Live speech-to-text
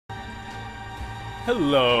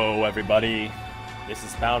Hello, everybody. This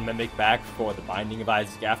is Found Mimic back for The Binding of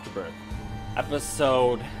Isaac Afterbirth.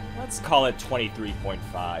 Episode, let's call it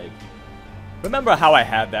 23.5. Remember how I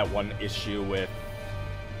had that one issue with,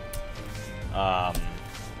 I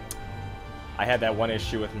had that one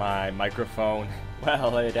issue with my microphone?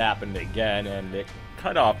 Well, it happened again, and it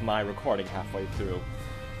cut off my recording halfway through.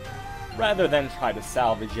 Rather than try to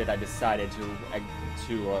salvage it, I decided to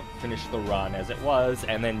finish the run as it was,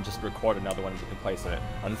 and then just record another one in place of it.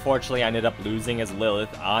 Unfortunately, I ended up losing as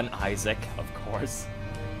Lilith on Isaac, of course.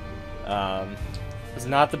 It was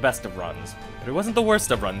not the best of runs, but it wasn't the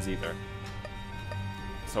worst of runs either.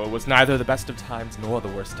 So it was neither the best of times nor the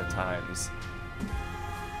worst of times.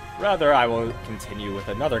 Rather, I will continue with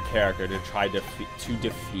another character to try to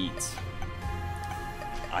defeat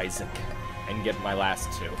Isaac and get my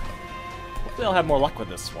last two. Hopefully I'll have more luck with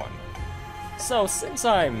this one. So, since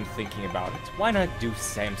I'm thinking about it, why not do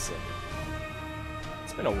Samson?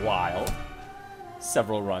 It's been a while.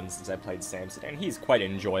 Several runs since I played Samson, and he's quite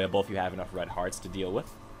enjoyable if you have enough red hearts to deal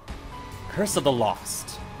with. Curse of the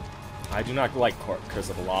Lost. I do not like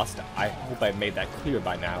Curse of the Lost. I hope I've made that clear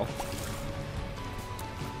by now.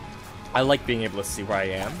 I like being able to see where I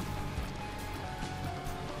am.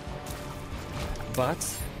 But,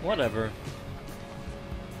 whatever.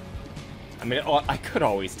 I mean, I could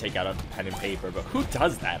always take out a pen and paper, but who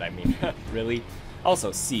does that? I mean, really?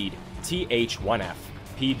 Also, Seed. TH1F.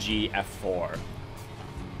 PGF4.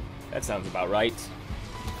 That sounds about right.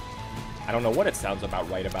 I don't know what it sounds about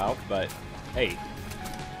right about, but hey.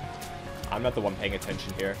 I'm not the one paying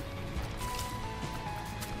attention here.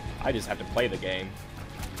 I just have to play the game.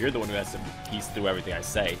 You're the one who has to piece through everything I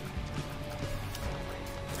say.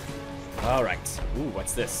 Alright. Ooh,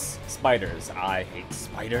 what's this? Spiders. I hate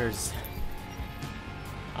spiders.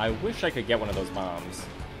 I wish I could get one of those bombs.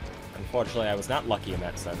 Unfortunately, I was not lucky in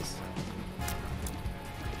that sense.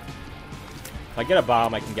 If I get a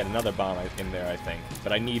bomb, I can get another bomb in there, I think.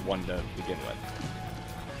 But I need one to begin with.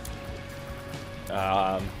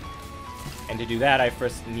 And to do that, I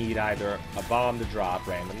first need either a bomb to drop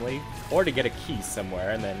randomly, or to get a key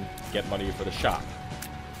somewhere and then get money for the shop.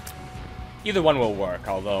 Either one will work,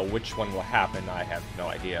 although which one will happen, I have no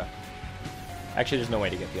idea. Actually, there's no way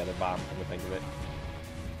to get the other bomb, come to think of it.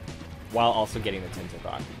 While also getting the tinted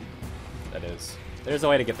rock. That is. There's a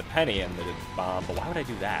way to get the penny and the bomb, but why would I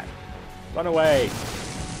do that? Run away!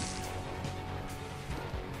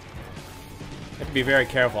 You have to be very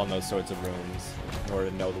careful on those sorts of rooms in order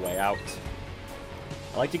to know the way out.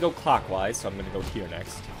 I like to go clockwise, so I'm going to go here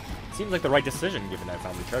next. Seems like the right decision, given I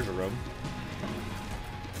found the treasure room.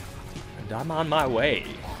 And I'm on my way.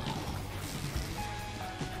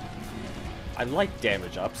 I like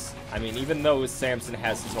damage ups. I mean, even though Samson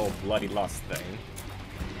has his whole bloody lust thing,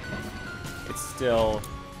 it's still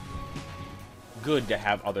good to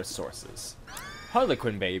have other sources.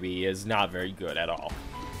 Harlequin Baby is not very good at all.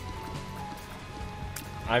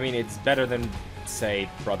 I mean, it's better than, say,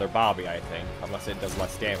 Brother Bobby, I think, unless it does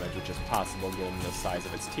less damage, which is possible given the size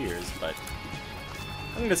of its tears, but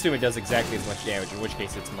I'm going to assume it does exactly as much damage, in which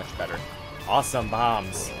case it's much better. Awesome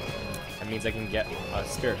bombs! That means I can get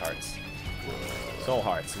Spirit Hearts. Soul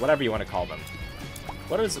Hearts, whatever you want to call them.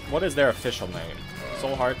 What is their official name?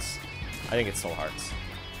 Soul Hearts? I think it's Soul Hearts.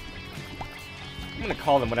 I'm going to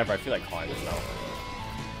call them whatever I feel like calling them, though.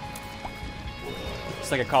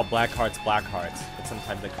 Just like I call Black Hearts, but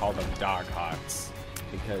sometimes I call them Dark Hearts.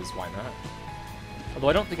 Because why not? Although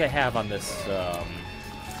I don't think I have on this, I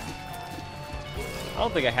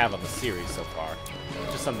don't think I have on the series so far.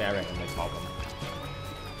 It's just something I randomly call them.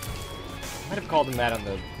 I might have called them that on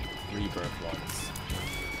the Rebirth ones.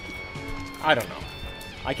 I don't know.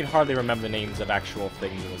 I can hardly remember the names of actual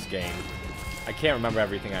things in this game. I can't remember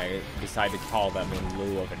everything I decide to call them in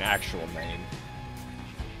lieu of an actual name.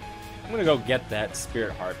 I'm gonna go get that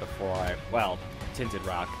Spirit Heart before well, Tinted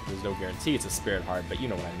Rock. There's no guarantee it's a Spirit Heart, but you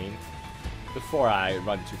know what I mean. Before I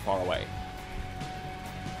run too far away.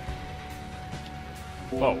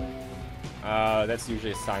 Whoa. That's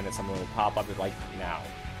usually a sign that someone will pop up like now.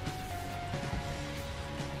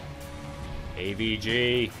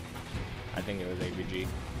 AVG. I think it was AVG.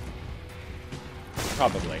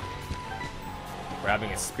 Probably.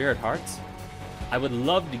 Grabbing a Spirit Heart. I would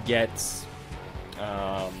love to get,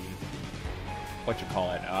 the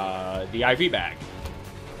IV bag.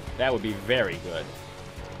 That would be very good.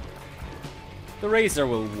 The razor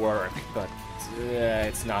will work, but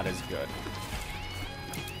it's not as good.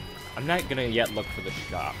 I'm not gonna yet look for the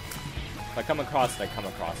shop. If I come across it, I come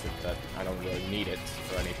across it, but I don't really need it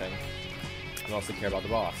for anything. I mostly care about the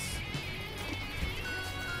boss.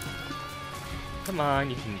 Come on,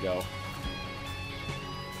 you can go.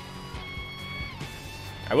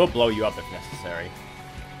 I will blow you up if necessary.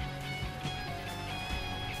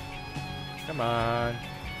 Come on.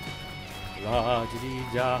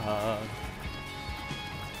 La-di-di-da.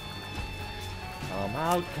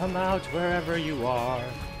 Come out, wherever you are.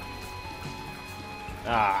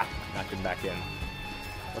 Ah, knocked him back in.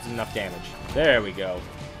 Wasn't enough damage. There we go.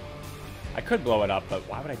 I could blow it up, but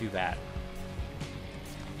why would I do that?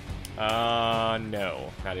 No.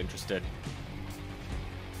 Not interested.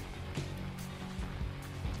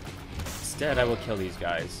 Instead, I will kill these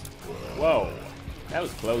guys. Whoa. That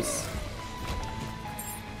was close.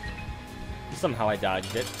 Somehow I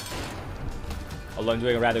dodged it. Although I'm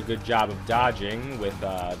doing a rather good job of dodging with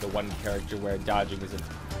the one character where dodging isn't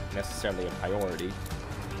necessarily a priority.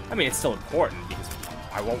 I mean, it's still important because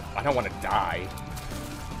I don't want to die.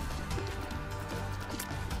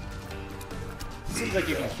 Seems like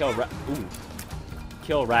you can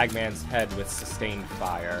kill Ragman's head with sustained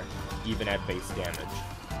fire, even at base damage.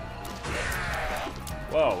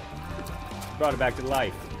 Whoa. Brought it back to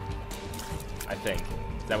life. I think.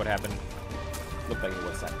 Is that what happened? Looked like it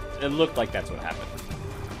was that. It looked like that's what happened.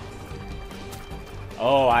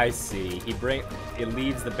 Oh, I see. It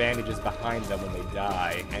leaves the bandages behind them when they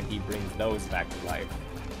die, and he brings those back to life.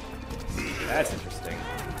 That's interesting.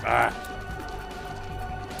 Ah.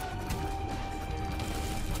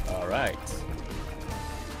 All right.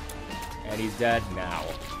 And he's dead now.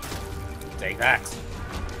 Take that.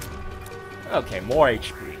 Okay, more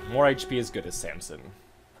HP. More HP is good as Samson.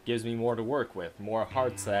 Gives me more to work with, more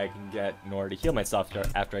hearts that I can get in order to heal myself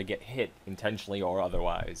after I get hit, intentionally or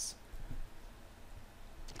otherwise.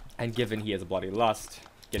 And given he has a bloody lust,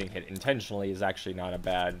 getting hit intentionally is actually not a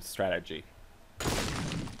bad strategy. I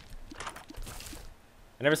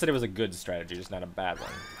never said it was a good strategy, just not a bad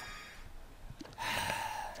one.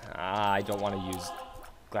 I don't want to use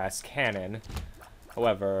glass cannon.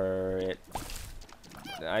 However,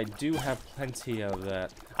 I do have plenty of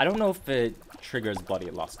that. I don't know if it triggers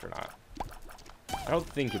bloody lust or not. I don't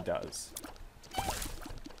think it does.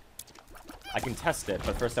 I can test it,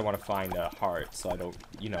 but first I want to find a heart so I don't,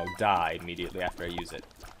 you know, die immediately after I use it.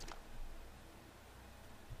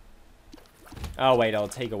 Oh wait, it'll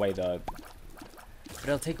take away the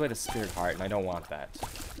spirit heart, and I don't want that.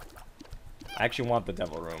 I actually want the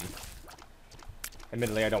devil room.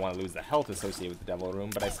 Admittedly, I don't want to lose the health associated with the devil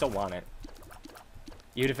room, but I still want it.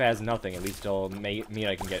 Even if it has nothing, at least it'll mean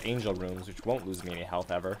I can get angel rooms, which won't lose me any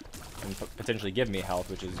health ever, and potentially give me health,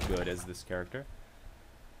 which is good as this character.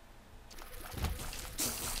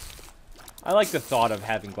 I like the thought of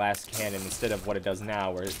having glass cannon instead of what it does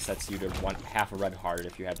now, where it sets you to half a red heart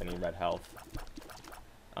if you have any red health.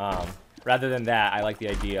 Rather than that, I like the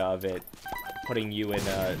idea of it putting you in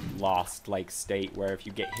a lost-like state where if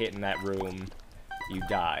you get hit in that room, you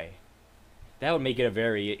die. That would make it a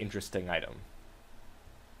very interesting item.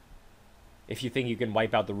 If you think you can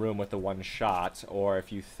wipe out the room with the one shot, or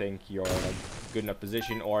if you think you're in a good enough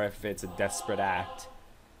position, or if it's a desperate act,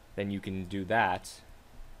 then you can do that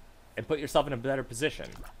and put yourself in a better position.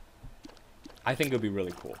 I think it would be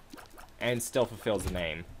really cool. And still fulfills the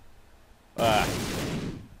name. I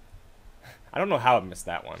don't know how I missed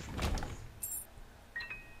that one.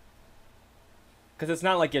 Because it's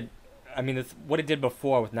not like it... I mean, it's what it did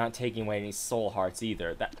before with not taking away any soul hearts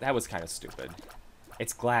either. That was kind of stupid.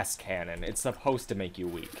 It's glass cannon. It's supposed to make you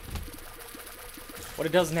weak. What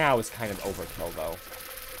it does now is kind of overkill, though.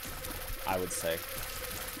 I would say.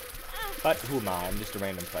 But who am I? I'm just a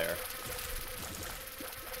random player.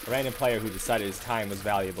 A random player who decided his time was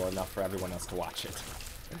valuable enough for everyone else to watch it.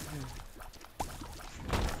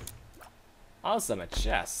 Awesome, a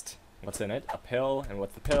chest. What's in it? A pill. And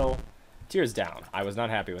what's the pill? Tears down. I was not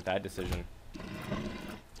happy with that decision.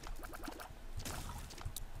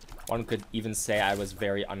 One could even say I was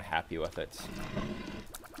very unhappy with it.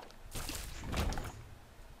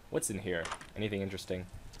 What's in here? Anything interesting?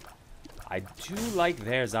 I do like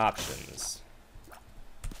there's options.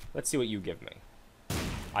 Let's see what you give me.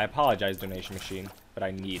 I apologize, donation machine, but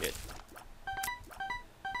I need it.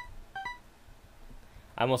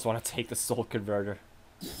 I almost want to take the soul converter.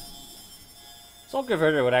 Soul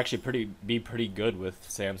converter would actually be pretty good with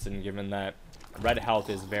Samson, given that red health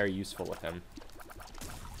is very useful with him.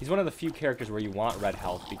 He's one of the few characters where you want red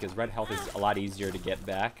health, because red health is a lot easier to get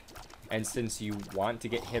back. And since you want to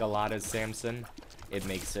get hit a lot as Samson, it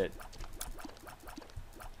makes it...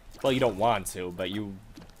 Well, you don't want to, but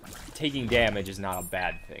taking damage is not a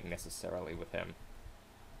bad thing, necessarily, with him.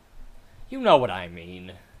 You know what I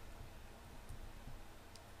mean.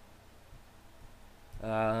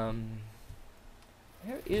 Where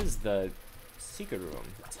is the secret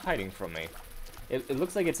room? It's hiding from me. It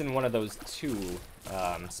looks like it's in one of those two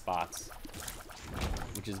spots.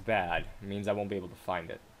 which is bad. It means I won't be able to find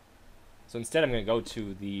it. So instead, I'm going to go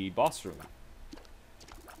to the boss room.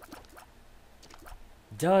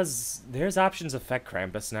 Does there's options affect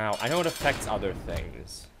Krampus now? I know it affects other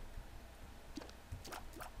things.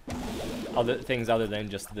 Other things other than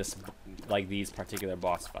just this, like these particular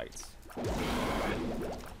boss fights.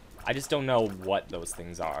 I just don't know what those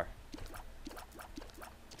things are.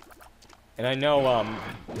 And I know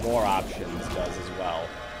more options does as well.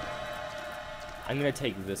 I'm gonna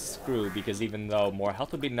take this screw because even though more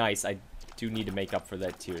health would be nice, I do need to make up for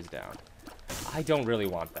that tears down. I don't really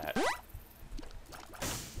want that.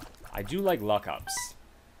 I do like luck ups.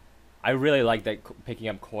 I really like that picking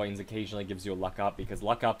up coins occasionally gives you a luck up because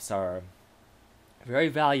luck ups are very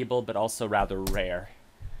valuable but also rather rare.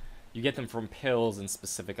 You get them from pills and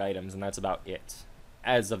specific items, and that's about it.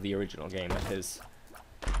 As of the original game, that is.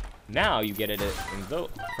 Now you get it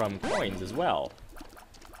from coins as well.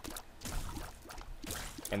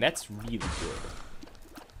 And that's really good.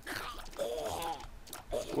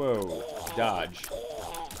 Whoa. Dodge.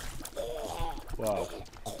 Whoa.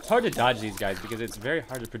 It's hard to dodge these guys because it's very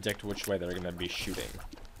hard to predict which way they're going to be shooting.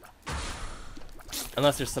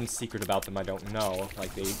 Unless there's some secret about them I don't know,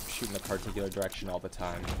 like they shoot in a particular direction all the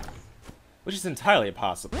time. Which is entirely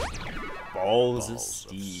possible. Balls of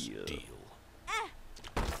steel.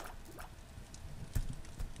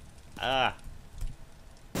 Ah.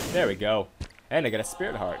 There we go. And I got a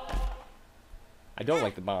spirit heart. I don't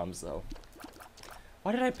like the bombs, though.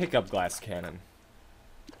 Why did I pick up glass cannon?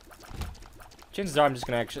 Chances are I'm just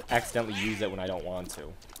going to accidentally use it when I don't want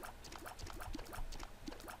to.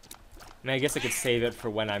 I mean, I guess I could save it for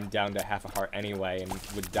when I'm down to half a heart anyway and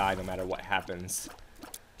would die no matter what happens.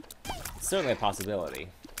 It's certainly a possibility.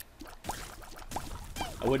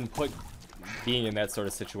 I wouldn't put being in that sort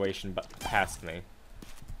of situation past me.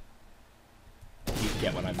 You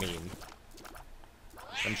get what I mean.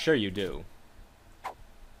 I'm sure you do.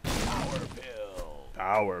 Power pill.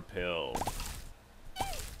 Power pill.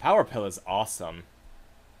 Power pill is awesome.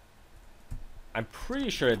 I'm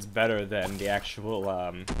pretty sure it's better than the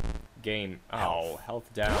actual game. Oh,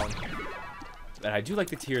 health down. And I do like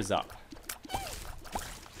the tears up. So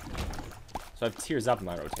I have tears up in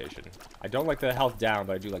my rotation. I don't like the health down,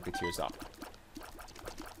 but I do like the tears up.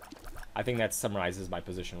 I think that summarizes my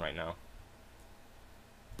position right now.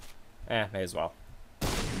 May as well.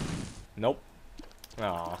 Nope.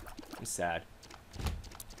 Aw, I'm sad.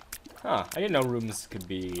 Huh, I didn't know rooms could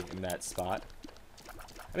be in that spot.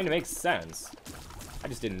 I mean, it makes sense. I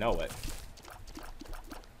just didn't know it.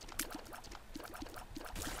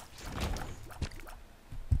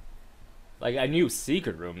 Like, I knew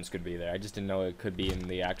secret rooms could be there. I just didn't know it could be in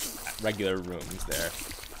the regular rooms there.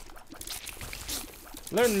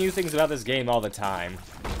 Learn new things about this game all the time.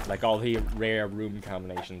 Like all the rare room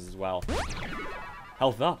combinations as well.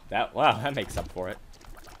 Health up. Wow, that makes up for it.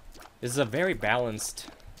 This is a very balanced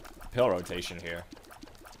pill rotation here.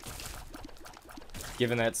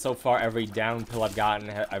 Given that so far every down pill I've gotten,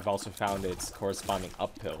 I've also found its corresponding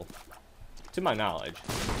up pill. To my knowledge.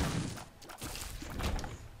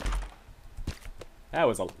 That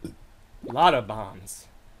was a lot of bombs.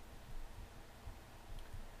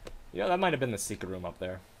 You know, that might have been the secret room up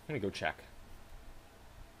there. Let me go check.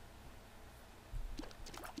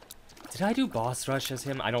 Did I do boss rush as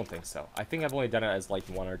him? I don't think so. I think I've only done it as like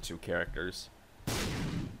 1 or 2 characters.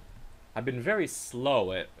 I've been very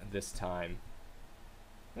slow at this time.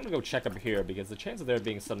 I'm gonna go check up here because the chance of there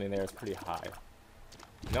being something there is pretty high.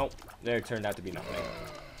 Nope, there turned out to be nothing.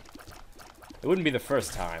 It wouldn't be the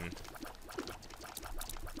first time.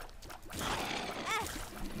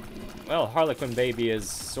 Well, Harlequin Baby is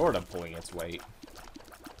sort of pulling its weight.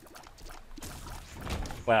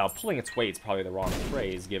 Well, pulling its weight is probably the wrong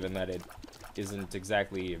phrase, given that it isn't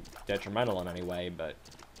exactly detrimental in any way, but...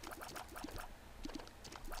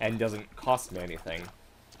 and doesn't cost me anything.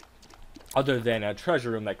 Other than a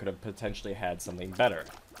treasure room that could have potentially had something better.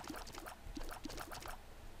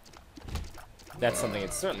 That's something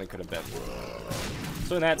it certainly could have been.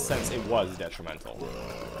 So in that sense, it was detrimental.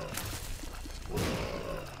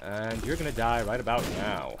 And you're gonna die right about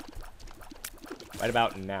now. Right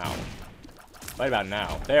about now. Right about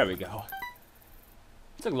now. There we go.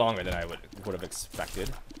 It took longer than I would have expected.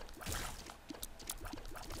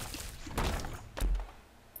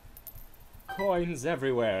 Coins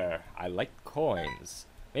everywhere. I like coins.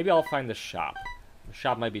 Maybe I'll find the shop. The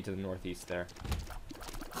shop might be to the northeast there.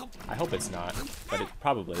 I hope it's not, but it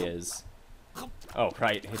probably is. Oh,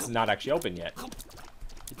 right. It's not actually open yet.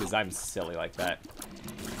 Because I'm silly like that.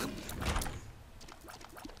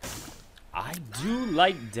 I do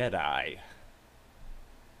like Deadeye.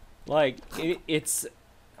 Like, it's...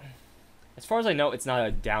 As far as I know, it's not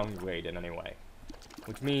a downgrade in any way.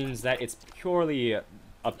 Which means that it's purely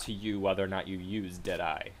up to you whether or not you use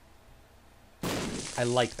Deadeye. I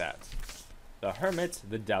like that. The Hermit,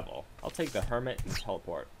 the Devil. I'll take the Hermit and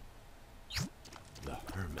Teleport. The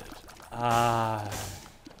Hermit.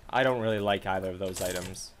 I don't really like either of those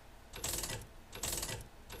items.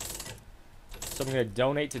 So I'm going to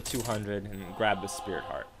donate to 200 and grab the Spirit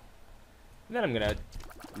Heart. And then I'm going to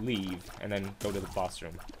leave and then go to the boss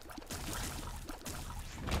room.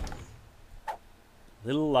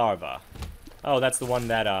 Little larva. Oh, that's the one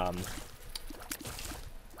that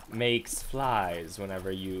makes flies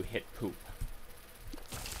whenever you hit poop.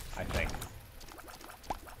 I think.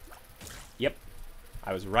 Yep.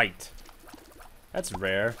 I was right. That's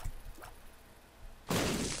rare.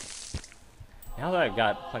 Now that I've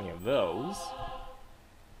got plenty of those,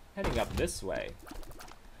 heading up this way.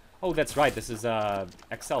 Oh, that's right. This is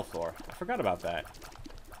XL floor. I forgot about that.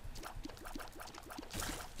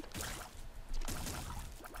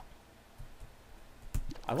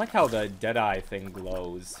 I like how the Deadeye thing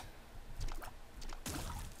glows.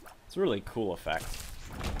 It's a really cool effect.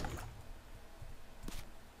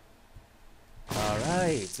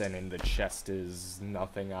 Alright, and in the chest is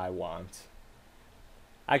nothing I want.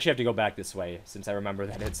 I actually have to go back this way, since I remember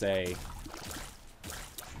that it's a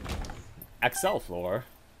XL floor,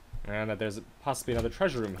 and that there's possibly another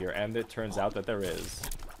treasure room here, and it turns out that there is.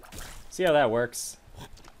 See how that works?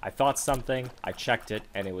 I thought something, I checked it,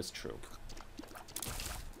 and it was true.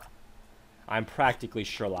 I'm practically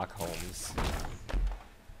Sherlock Holmes.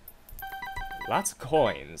 Lots of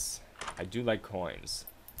coins. I do like coins.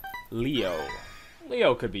 Leo.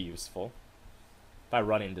 Leo could be useful if I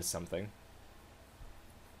run into something.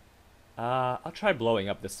 I'll try blowing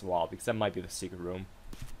up this wall because that might be the secret room.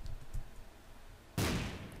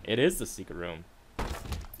 It is the secret room.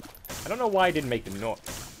 I don't know why I didn't make the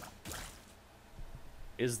noise.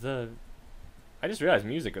 I just realized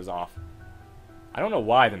music was off. I don't know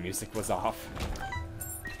why the music was off.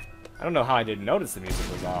 I don't know how I didn't notice the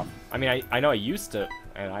music was off. I mean, I know I used to,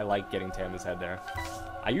 and I like getting Tammy's head there.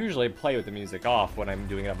 I usually play with the music off when I'm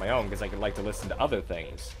doing it on my own because I could like to listen to other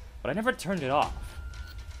things. But I never turned it off.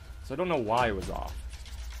 So I don't know why it was off.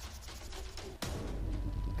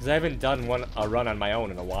 Because I haven't done a run on my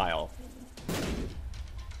own in a while.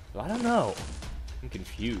 So I don't know. I'm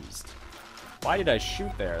confused. Why did I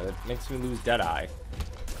shoot there? That makes me lose Deadeye.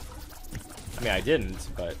 I mean, I didn't,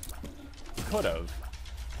 but could have.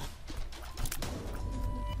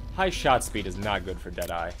 High shot speed is not good for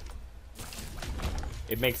Deadeye.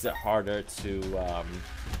 It makes it harder to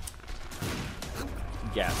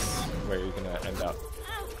guess where you're gonna end up.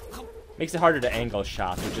 Makes it harder to angle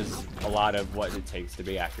shots, which is a lot of what it takes to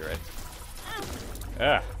be accurate.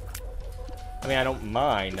 Ugh. I mean, I don't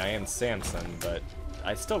mind. I am Samson, but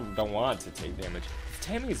I still don't want to take damage. Does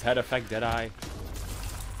Tammy's head affect Deadeye?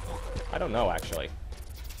 I don't know, actually.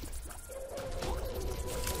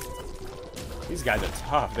 These guys are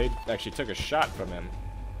tough. They actually took a shot from him.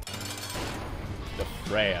 The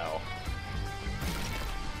Frail.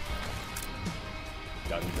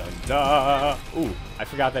 Dun dun da! Ooh, I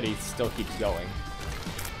forgot that he still keeps going.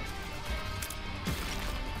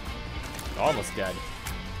 Almost dead.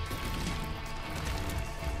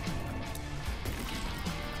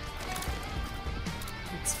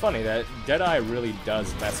 It's funny that Deadeye really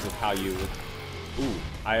does mess with how you... Ooh,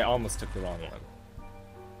 I almost took the wrong one.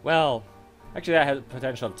 Well, actually that has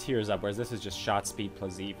potential of tears up, whereas this is just shot speed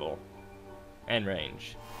plus evil. And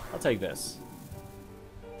range. I'll take this.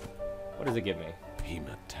 What does it give me?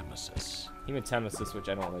 Hematemesis. Hematemesis, which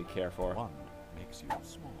I don't really care for. One makes you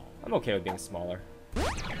small. I'm okay with being smaller.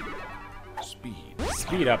 Speed.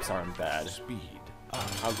 Speed ups aren't bad. Speed up.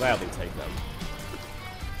 I'll gladly take them.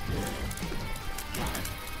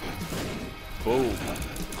 Boom.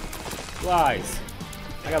 Flies.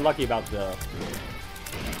 I got lucky about the...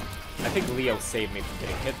 I think Leo saved me from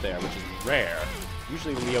getting hit there, which is rare.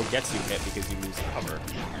 Usually Leo gets you hit because you lose cover.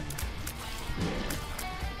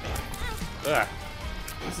 Ugh.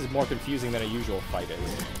 This is more confusing than a usual fight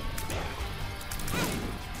is.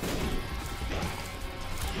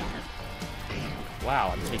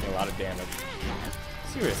 Wow, I'm taking a lot of damage.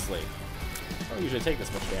 Seriously. I don't usually take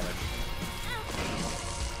this much damage.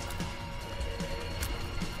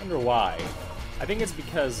 I wonder why. I think it's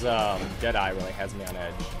because Deadeye really has me on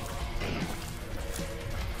edge.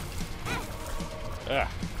 Ugh.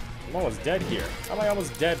 I'm almost dead here. How am I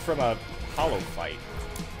almost dead from a hollow fight?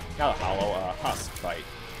 Not a hollow, a husk fight.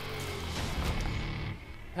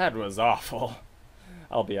 That was awful.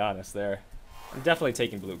 I'll be honest there. I'm definitely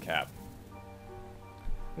taking blue cap.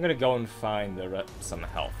 I'm gonna go and find some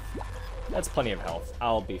health. That's plenty of health.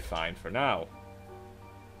 I'll be fine for now.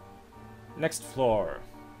 Next floor.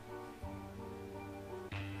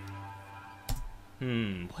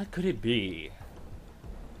 What could it be?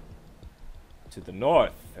 To the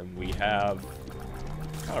north, and we have...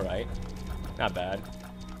 Alright. Not bad.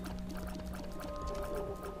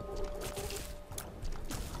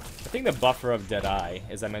 I think the buffer of Deadeye,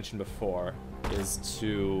 as I mentioned before, is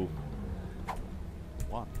to...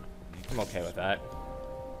 I'm okay with that.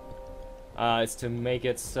 It's to make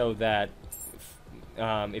it so that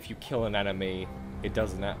if you kill an enemy, it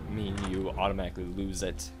does not mean you automatically lose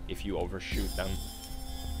it if you overshoot them.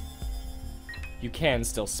 You can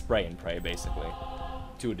still spray and pray, basically,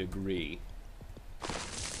 to a degree.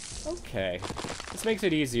 Okay. This makes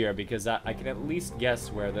it easier because I can at least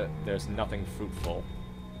guess where there's nothing fruitful.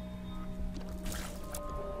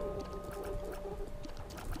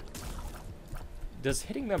 Does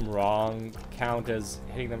hitting them wrong count as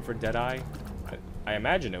hitting them for Deadeye? I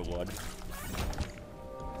imagine it would.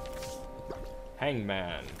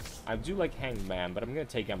 Hangman. I do like Hangman, but I'm gonna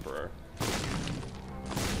take Emperor.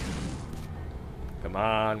 Come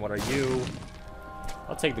on, what are you?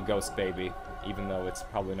 I'll take the Ghost Baby, even though it's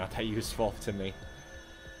probably not that useful to me.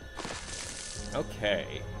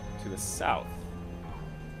 Okay, to the south.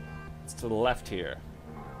 It's to the left here.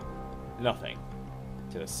 Nothing.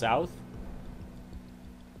 To the south?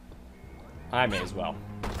 I may as well.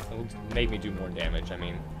 It'll make me do more damage, I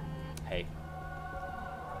mean, hey.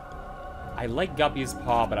 I like Guppy's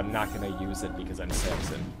Paw, but I'm not gonna use it because I'm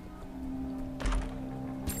Samson.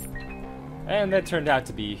 And that turned out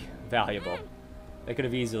to be valuable. They could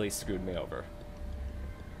have easily screwed me over.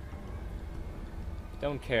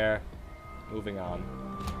 Don't care. Moving on.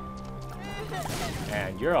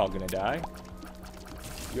 And you're all gonna die.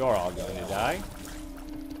 You're all going to die.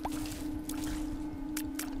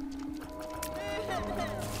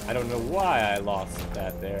 I don't know why I lost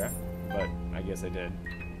that there, but I guess I did.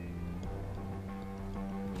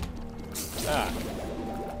 Ah.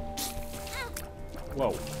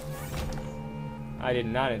 Whoa. I did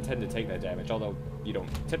not intend to take that damage, although you don't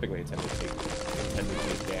typically intend to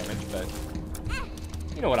take damage, but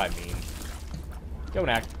you know what I mean. Don't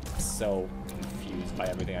act so confused by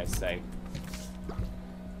everything I say.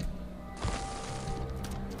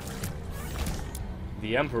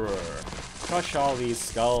 The Emperor. Crush all these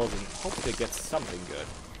skulls and hope to get something good.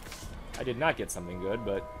 I did not get something good,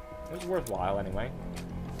 but it was worthwhile anyway.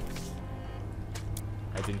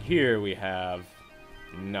 And in here we have...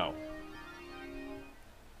 no.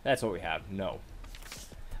 That's what we have, no.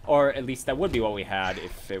 Or at least that would be what we had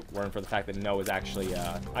if it weren't for the fact that no is actually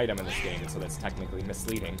an item in this game, so that's technically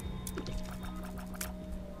misleading.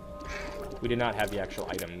 We did not have the actual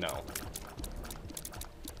item, no.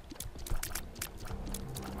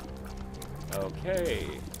 Okay,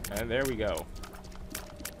 and there we go.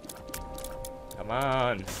 Come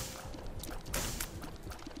on.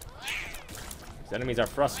 These enemies are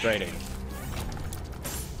frustrating.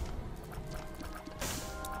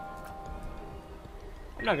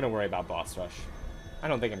 I'm not gonna worry about boss rush. I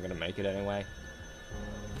don't think I'm gonna make it anyway.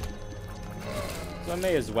 So I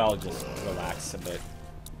may as well just relax a bit.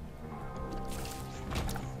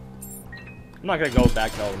 I'm not gonna go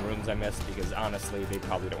back to all the rooms I missed because honestly, they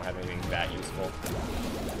probably don't have anything that useful.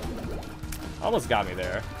 Almost got me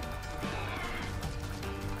there.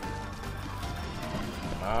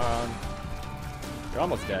 Come on. You're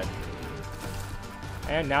almost dead.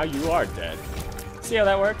 And now you are dead. See how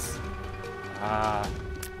that works?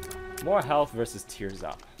 More health versus tears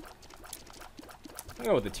up. I'll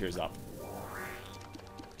go with the tears up.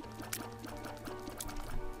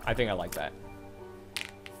 I think I like that.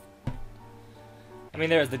 I mean,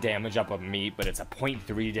 there's the damage up of meat, but it's a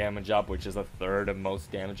 0.3 damage up, which is a third of most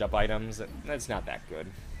damage up items. That's not that good.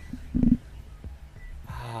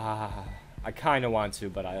 I kind of want to,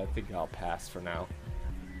 but I think I'll pass for now.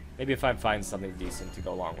 Maybe if I find something decent to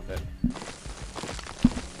go along with it.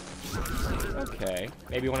 Okay,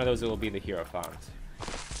 maybe one of those will be the Hierophant.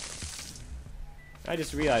 I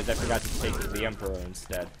just realized I forgot to take the Emperor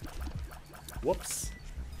instead. Whoops.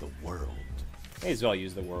 The world. May as well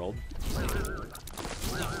use the world.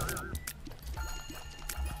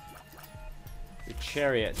 The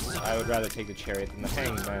chariot. I would rather take the chariot than the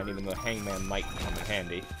hangman, even though hangman might come in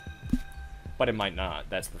handy. But it might not,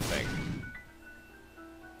 that's the thing.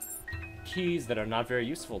 Keys that are not very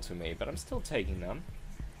useful to me, but I'm still taking them.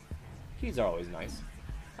 Keys are always nice.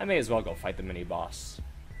 I may as well go fight the mini-boss.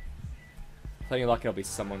 Plenty of luck it'll be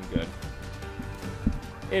someone good.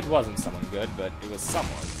 It wasn't someone good, but it was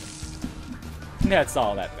someone. That's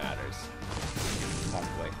all that matters.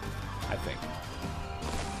 Probably. I think.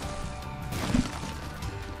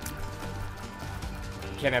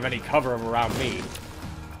 can't have any cover around me.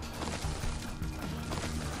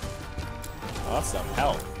 Awesome,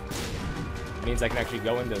 health. Means I can actually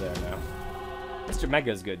go into there now. Mr.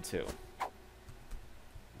 Mega's good too.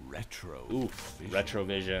 Retrovision.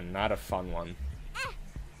 Retrovision, not a fun one.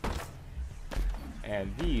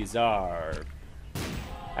 And these are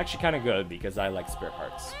actually kind of good because I like spirit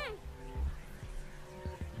hearts.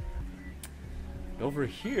 Over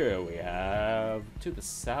here we have to the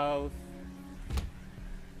south.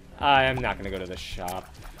 I am not going to go to the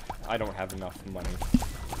shop. I don't have enough money.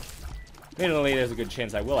 Admittedly, there's a good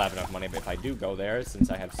chance I will have enough money if I do go there,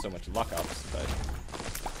 since I have so much luck ups, but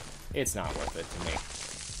it's not worth it to me.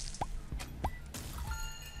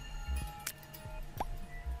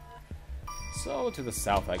 So to the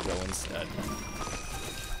south I go instead.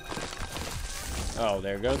 Oh,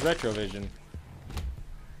 there goes Retrovision.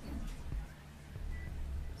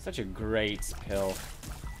 Such a great pill.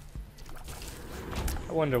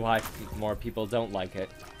 I wonder why more people don't like it.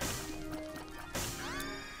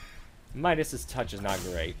 Midas's touch is not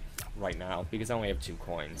great right now because I only have 2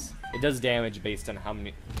 coins. It does damage based on how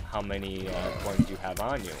many coins you have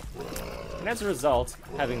on you, and as a result,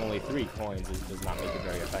 having only 3 coins does not make it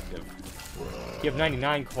very effective. If you have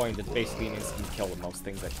 99 coins, it's basically an instant kill with most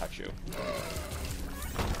things that touch you.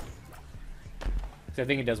 So I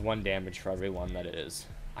think it does 1 damage for every one that it is.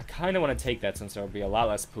 I kind of want to take that since there will be a lot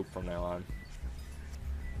less poop from now on.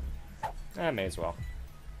 I may as well.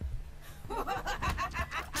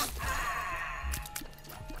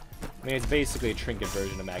 I mean, it's basically a trinket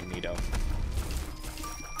version of Magneto.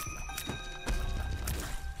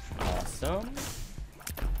 Awesome.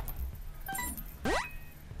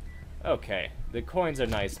 Okay, the coins are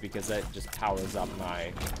nice because that just powers up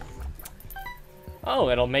my... Oh,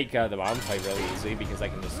 it'll make the bomb fight really easy because I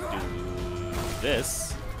can just do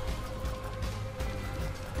this.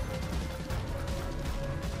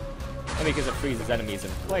 And because it freezes enemies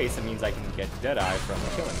in place, it means I can get Deadeye from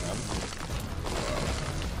killing them.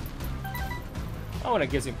 Oh, and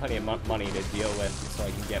it gives me plenty of money to deal with, so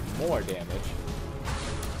I can get more damage.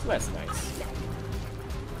 So that's nice.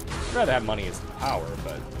 I'd rather have money as power,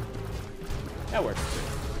 but that works too.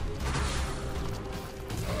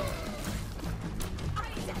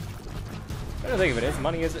 I don't think of it as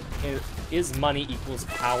money is money equals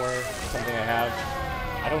power, something I have.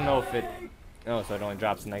 I don't know if it... Oh, so it only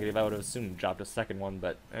drops negative. I would have assumed it dropped a second one,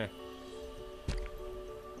 but eh.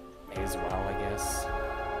 May as well, I guess.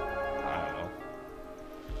 I don't know.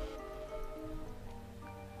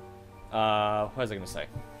 What was I gonna say?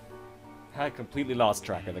 I completely lost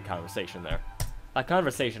track of the conversation there. By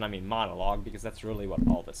conversation, I mean monologue, because that's really what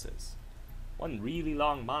all this is. One really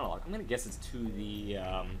long monologue. I'm gonna guess it's to the,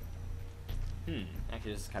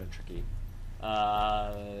 actually this is kind of tricky.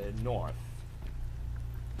 North.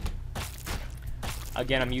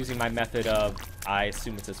 Again, I'm using my method of, I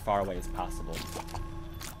assume it's as far away as possible.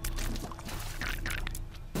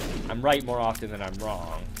 I'm right more often than I'm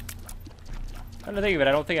wrong. Come to think of it,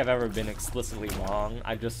 I don't think I've ever been explicitly wrong.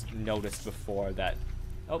 I just noticed before that,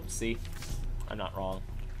 oh, see, I'm not wrong.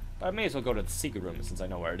 But I may as well go to the secret room since I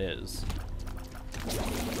know where it is.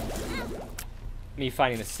 Me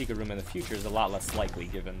finding the secret room in the future is a lot less likely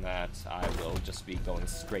given that I will just be going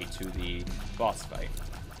straight to the boss fight.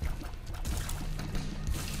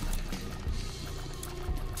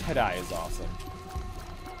 Deadeye is awesome.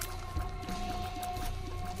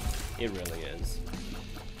 It really is.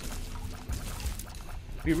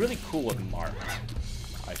 It'd be really cool with Mark,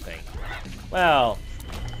 I think. Well,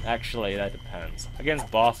 actually, that depends.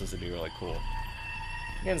 Against bosses, it'd be really cool.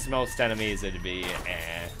 Against most enemies, it'd be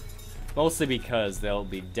eh. Mostly because they'll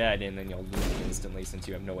be dead and then you'll lose instantly since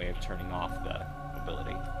you have no way of turning off the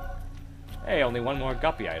ability. Hey, only 1 more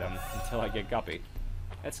Guppy item until I get Guppy.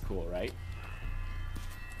 That's cool, right?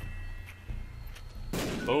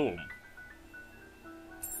 Boom.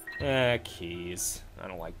 Keys. I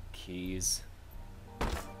don't like keys.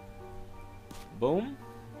 Boom.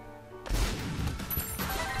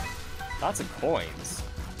 Lots of coins.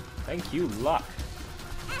 Thank you, luck.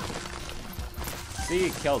 See,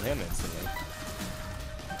 it killed him instantly.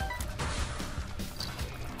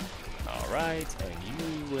 Alright, and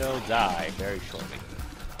you will die very shortly.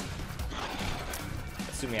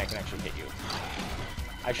 Assuming I can actually hit you.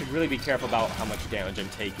 I should really be careful about how much damage I'm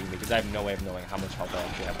taking because I have no way of knowing how much health I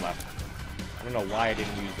actually have left. I don't know why I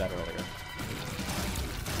didn't use that earlier.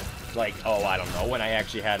 Like, oh, I don't know, when I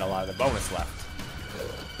actually had a lot of the bonus left.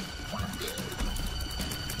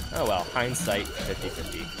 Oh well, hindsight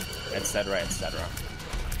 50-50, etc., etc.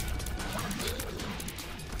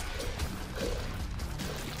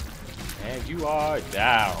 And you are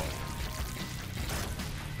down.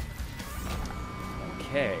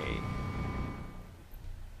 Okay.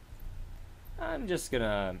 I'm just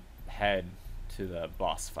gonna head to the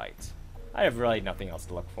boss fight. I have really nothing else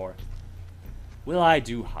to look for. Will I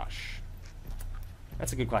do Hush?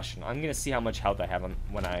 That's a good question. I'm gonna see how much health I have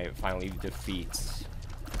when I finally defeat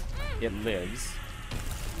It Lives.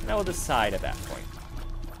 And I will decide at that point.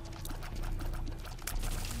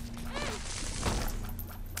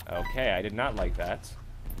 Okay, I did not like that.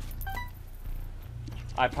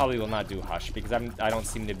 I probably will not do Hush because I don't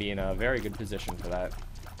seem to be in a very good position for that.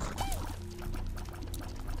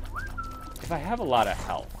 If I have a lot of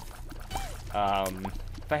health,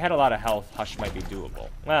 if I had a lot of health, Hush might be doable.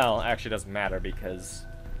 Well, actually it doesn't matter because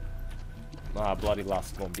Bloody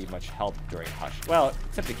Lust won't be much help during Hush. Well,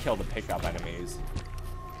 except to kill the pickup enemies,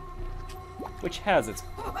 which has its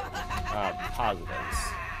positives.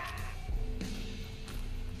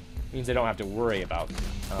 Means I don't have to worry about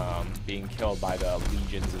being killed by the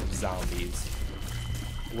legions of zombies,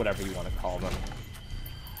 whatever you want to call them.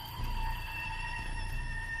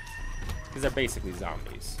 Because they're basically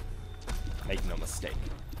zombies. Make no mistake.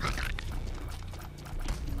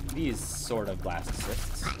 These sort of blast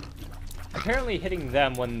assists. Apparently hitting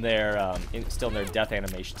them when they're still in their death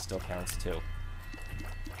animation still counts too.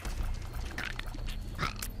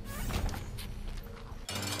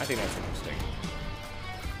 I think that's interesting.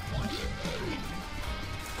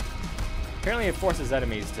 Apparently it forces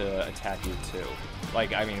enemies to attack you too.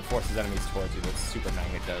 Like, I mean, it forces enemies towards you, what Super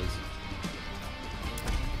Magnet does.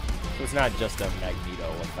 So it's not just a Magneto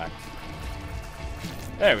effect.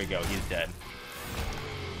 There we go, he's dead.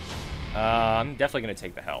 I'm definitely going to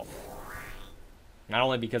take the health. Not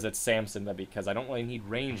only because it's Samson, but because I don't really need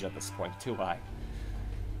range at this point, do I?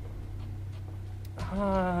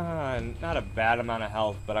 Not a bad amount of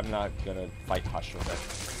health, but I'm not going to fight Hush with it.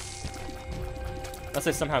 Unless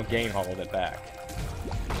I somehow gain all of it back.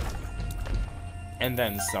 And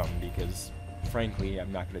then some, because, frankly,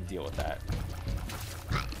 I'm not going to deal with that.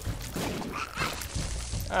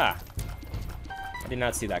 Ah! I did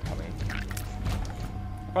not see that coming.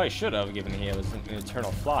 Probably should have, given he was an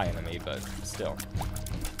eternal fly enemy, but still.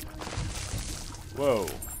 Whoa.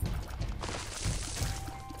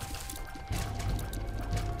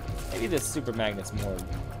 Maybe this Super Magnet's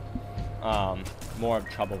more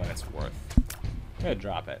trouble than it's worth. I'm gonna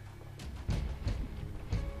drop it.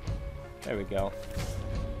 There we go.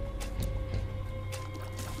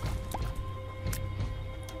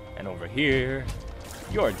 And over here,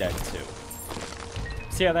 you're dead too.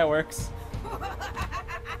 See how that works?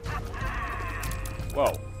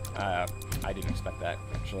 Whoa. I didn't expect that,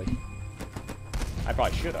 actually. I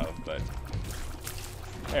probably should have, but...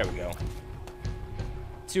 There we go.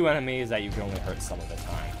 2 enemies that you can only hurt some of the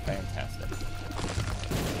time. Fantastic.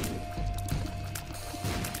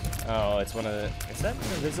 Oh, it's one of the... Is that an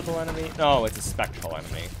invisible enemy? No, it's a spectral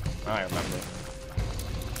enemy. I remember.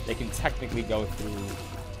 They can technically go through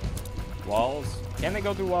walls. Can they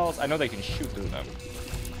go through walls? I know they can shoot through them.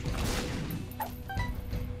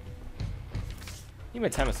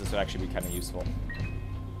 Hematemesis would actually be kind of useful.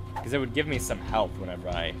 Because it would give me some health whenever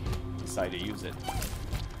I decide to use it.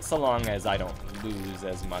 So long as I don't lose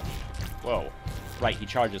as much. Whoa. Right, he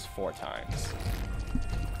charges 4 times.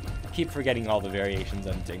 I keep forgetting all the variations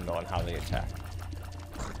on Dingle and how they attack.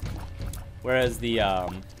 Whereas the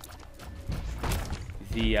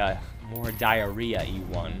more diarrhea-y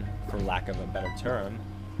one, for lack of a better term,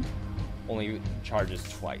 only charges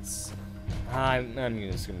twice. I'm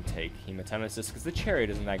just gonna take Hematemesis because the Chariot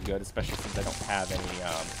isn't that good, especially since I don't have any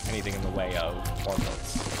anything in the way of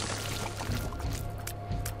hormones.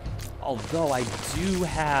 Although I do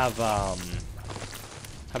have,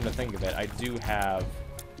 come to think of it, I do have,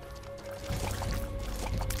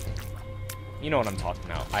 you know what I'm talking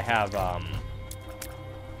about. I have,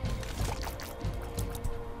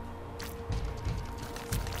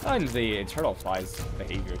 and the Eternal Fly's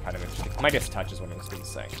behavior kind of interesting. Midas Touch is what I was going to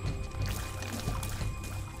say.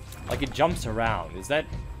 Like, it jumps around. Is that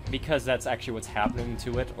because that's actually what's happening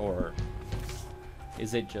to it, or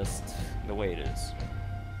is it just the way it is?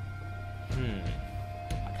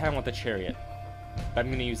 I kind of want the Chariot, but I'm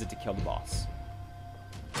going to use it to kill the boss.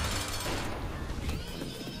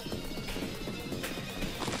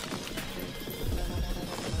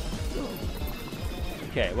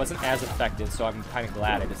 Okay, it wasn't as effective, so I'm kind of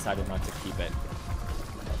glad I decided not to keep it.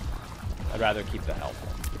 I'd rather keep the health.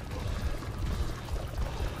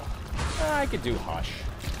 I could do Hush.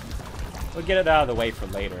 We'll get it out of the way for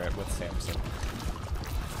later with Samson.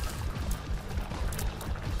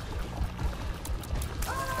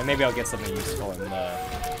 And maybe I'll get something useful in the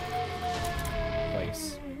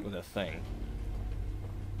place with a thing.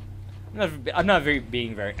 I'm not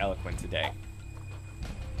being very eloquent today.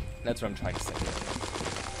 That's what I'm trying to say.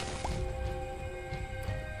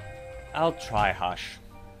 I'll try Hush.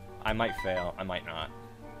 I might fail, I might not.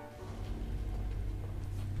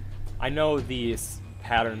 I know these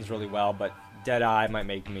patterns really well, but Deadeye might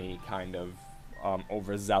make me kind of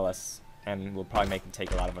overzealous and will probably make me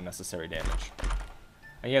take a lot of unnecessary damage.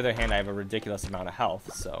 On the other hand, I have a ridiculous amount of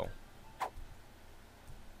health, so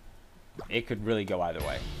it could really go either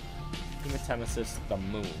way. Hematemesis, the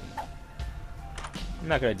moon. I'm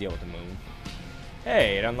not gonna deal with the moon.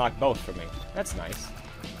 Hey, it unlocked both for me. That's nice.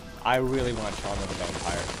 I really want Charm of the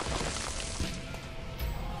Vampire.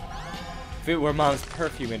 If it were Mom's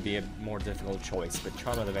Perfume, it'd be a more difficult choice, but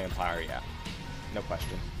Charm of the Vampire, yeah. No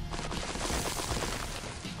question.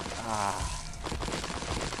 Ah.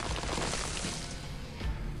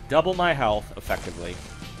 Double my health, effectively.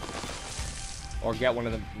 Or get one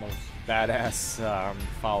of the most badass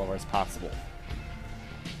followers possible.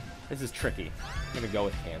 This is tricky. I'm gonna go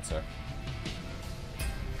with Cancer.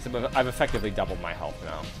 So I've effectively doubled my health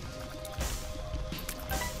now.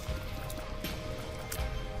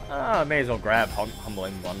 I may as well grab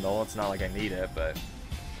Humbling Bundle. It's not like I need it, but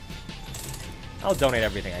I'll donate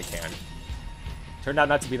everything I can. Turned out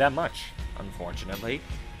not to be that much, unfortunately.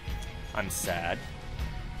 I'm sad.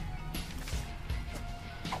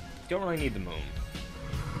 Don't really need the moon.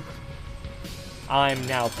 I'm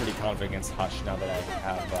now pretty confident against Hush now that I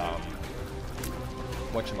have,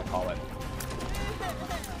 whatchamacallit.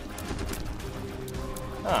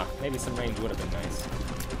 Ah, maybe some range would have been nice.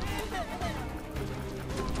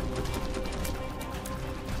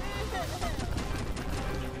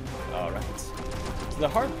 Alright. So the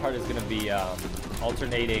hard part is going to be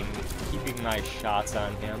alternating, keeping my shots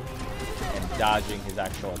on him, and dodging his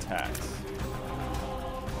actual attacks.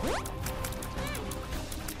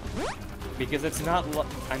 Because it's not,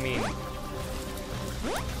 I mean,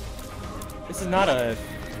 this is not a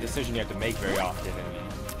decision you have to make very often,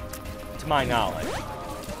 to my knowledge,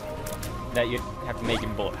 that you have to make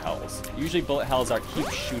in bullet hells. Usually bullet hells are keep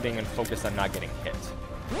shooting and focus on not getting hit.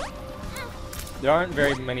 There aren't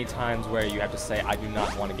very many times where you have to say, I do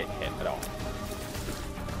not want to get hit at all.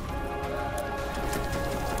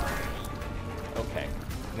 Okay,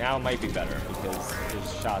 now it might be better, because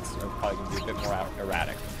his shots are probably going to be a bit more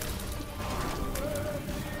erratic.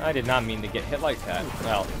 I did not mean to get hit like that.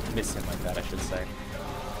 Well, miss him like that, I should say.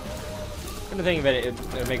 And the thing of it,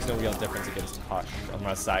 it makes no real difference against Hush,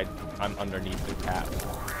 unless I'm underneath the cap.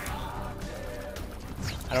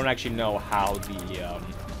 I don't actually know how the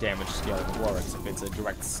damage scale works. If it's a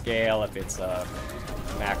direct scale, if it's a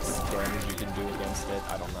max damage you can do against it,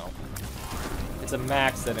 I don't know. If it's a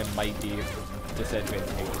max, then it might be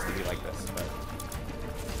disadvantageous to be like this, but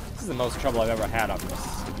this is the most trouble I've ever had on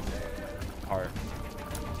this part.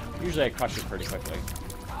 Usually I crush it pretty quickly.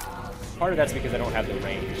 Part of that's because I don't have the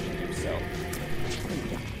range to do so.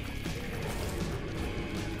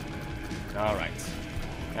 Alright.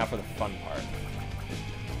 Now for the fun part.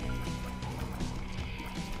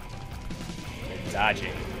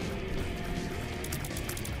 Dodging.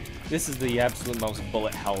 This is the absolute most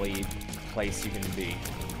bullet helly place you can be.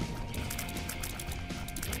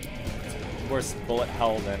 Worse bullet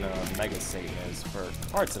hell than Mega Satan is, for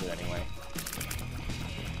parts of it anyway.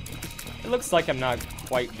 It looks like I'm not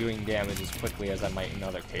quite doing damage as quickly as I might in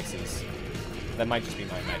other cases. That might just be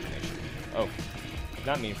my imagination. Oh, did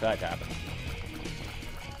not mean for that to happen.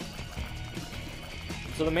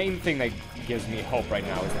 So the main thing that gives me hope right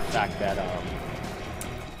now is the fact that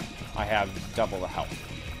I have double the health.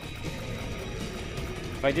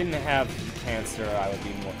 If I didn't have Cancer, I would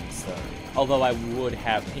be more concerned. Although I would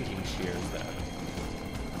have Pinking Shears then.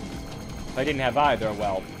 If I didn't have either,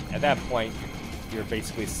 well, at that point, you're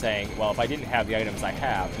basically saying, well, if I didn't have the items I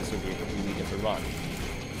have, this would be a completely different run.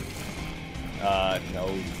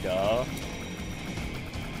 No, duh.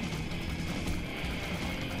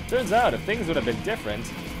 Turns out, if things would have been different,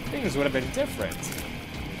 things would have been different.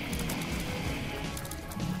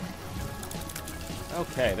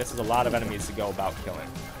 Okay, this is a lot of enemies to go about killing.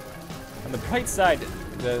 On the bright side,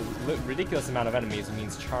 the ridiculous amount of enemies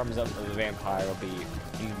means Charms of the Vampire will be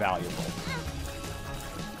invaluable.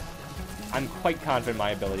 I'm quite confident in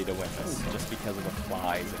my ability to win this, just because of the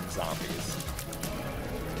flies and zombies.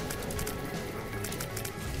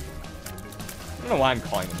 I don't know why I'm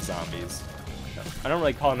calling them zombies. I don't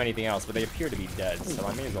really call them anything else, but they appear to be dead, so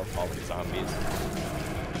I may as well call them zombies.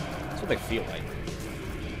 That's what they feel like.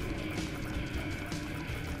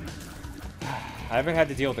 I haven't had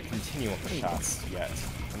to deal with the continuum shots yet,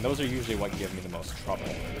 and those are usually what give me the most trouble.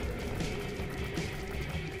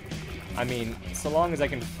 I mean, so long as I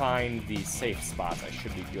can find the safe spots, I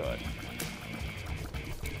should be good.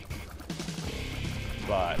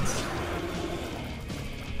 but...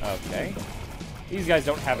 Okay. These guys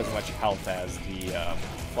don't have as much health as the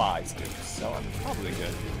flies do, so I'm probably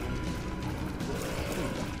good.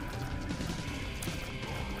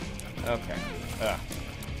 Okay.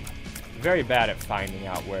 Very bad at finding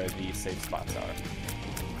out where the safe spots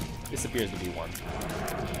are. This appears to be one.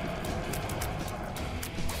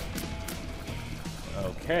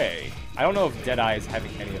 Okay. I don't know if Deadeye is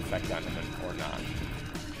having any effect on him or not.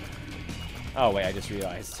 Oh wait, I just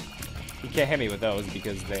realized. You can't hit me with those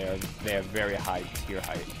because they have very high tier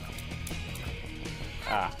height.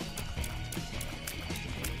 Ah.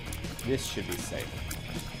 This should be safe.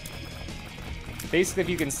 Basically, if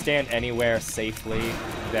you can stand anywhere safely,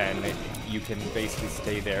 then you can basically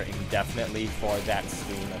stay there indefinitely for that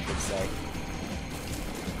screen, I should say.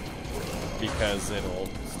 Because it'll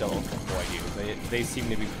still avoid you. They seem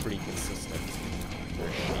to be pretty consistent.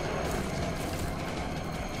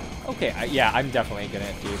 Okay, yeah, I'm definitely going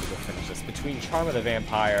to be able to finish this. Between Charm of the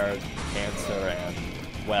Vampire, Cancer, and,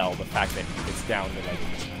 well, the fact that it's down to, like,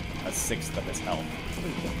 a sixth of his health,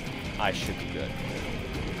 I should be good.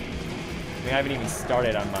 I mean, I haven't even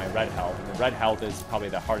started on my red health. The red health is probably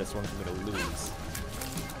the hardest one for me to lose.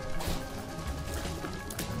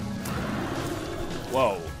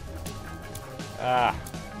 Whoa. Ah.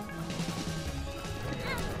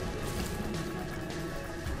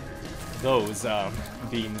 Those,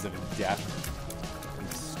 beams of death and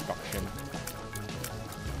destruction.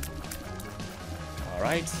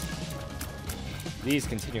 Alright. These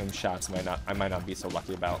continuum shots I might not be so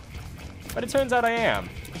lucky about. But it turns out I am.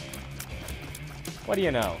 What do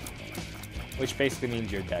you know? Which basically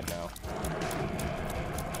means you're dead now.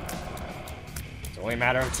 It's only a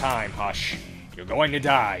matter of time, Hush. You're going to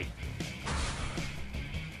die.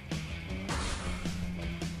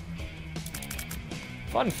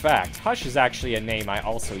 Fun fact, Hush is actually a name I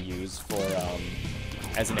also use for,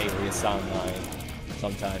 as an alias online,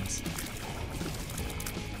 sometimes.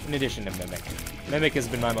 In addition to Mimic. Mimic has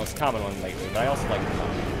been my most common one lately, but I also like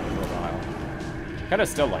Hush for a while. Kinda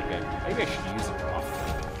still like it. Maybe I should use it more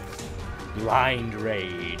often. Blind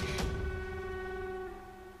Rage.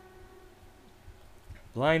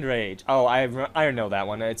 Blind Rage. Oh, I know that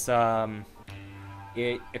one. It's,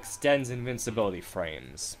 it extends invincibility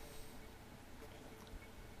frames.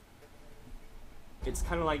 It's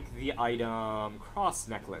kind of like the item Cross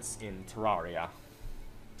Necklace in Terraria,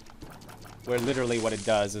 where literally what it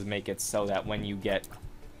does is make it so that when you get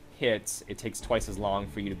hit, it takes twice as long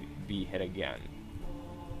for you to be hit again.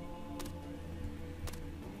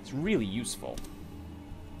 It's really useful.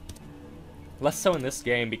 Less so in this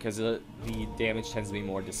game because the damage tends to be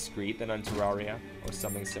more discreet than on Terraria, or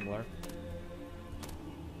something similar.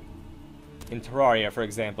 In Terraria, for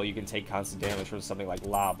example, you can take constant damage from something like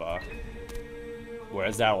lava,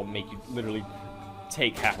 whereas that will make you literally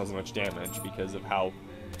take half as much damage because of how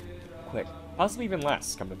quick. Possibly even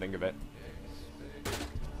less, come to think of it.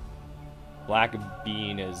 Black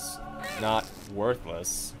Bean is not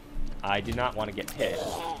worthless. I did not want to get hit.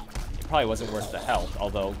 It probably wasn't worth the health,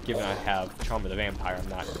 although given I have Charm of the Vampire,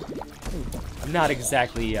 I'm not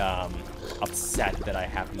exactly upset that I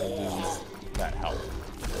have to lose that health.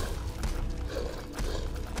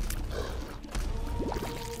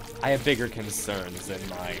 I have bigger concerns than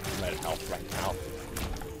my red health right now.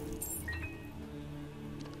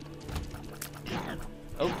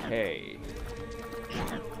 Okay.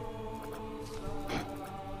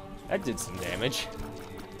 That did some damage.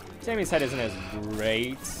 Sammy's head isn't as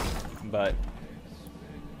great, but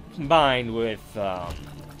combined with,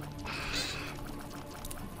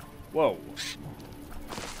 whoa.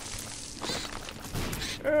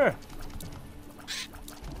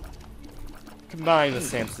 Combined with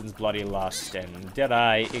Samson's Bloody Lust and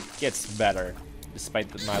Deadeye, it gets better, despite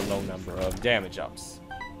my low number of damage ups.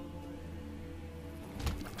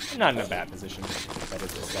 I'm not in a bad position, that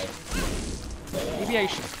is to say. Maybe I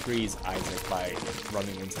should freeze Isaac by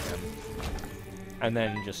running into him, and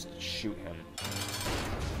then just shoot him.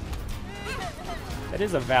 That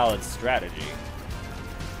is a valid strategy.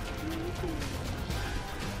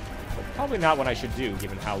 But probably not what I should do,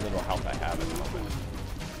 given how little health I have at the moment.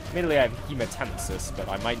 Admittedly, I have hematemesis, but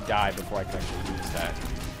I might die before I can actually use that.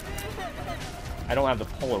 I don't have the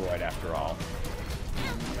Polaroid after all.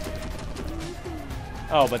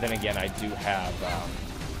 Oh, but then again, I do have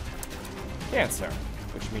Cancer,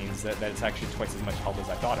 which means that it's actually twice as much health as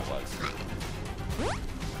I thought it was.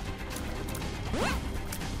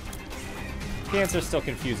 Cancer still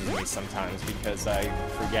confuses me sometimes because I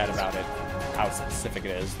forget about it, how specific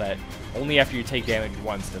it is, that only after you take damage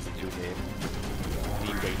once does it do the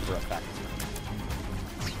wait for effect.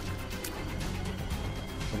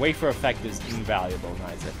 Wafer effect is invaluable in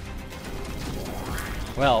Isaac.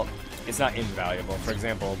 Well, it's not invaluable. For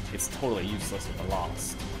example, it's totally useless in the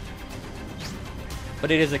Lost. But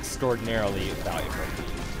it is extraordinarily valuable,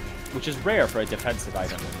 which is rare for a defensive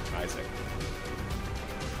item in Isaac.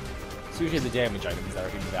 It's usually the damage items that are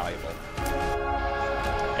invaluable.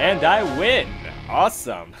 And I win!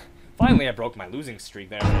 Awesome! Finally, I broke my losing streak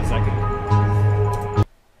there for a second.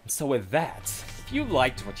 So with that, if you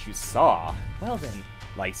liked what you saw, well then,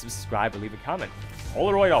 like, subscribe, or leave a comment.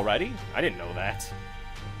 Polaroid already? I didn't know that.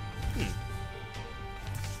 I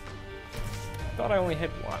thought I only hit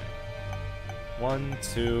one. 1,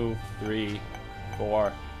 2, 3,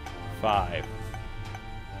 4, 5.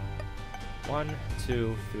 1,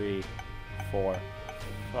 2, 3, 4,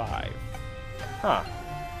 5. Huh.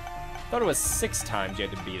 Thought it was 6 times you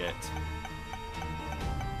had to beat it.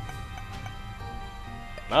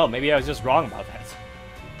 Well, maybe I was just wrong about that.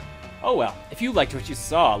 Oh well, if you liked what you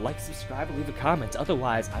saw, like, subscribe, and leave a comment.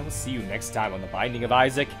 Otherwise, I will see you next time on The Binding of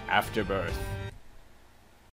Isaac Afterbirth.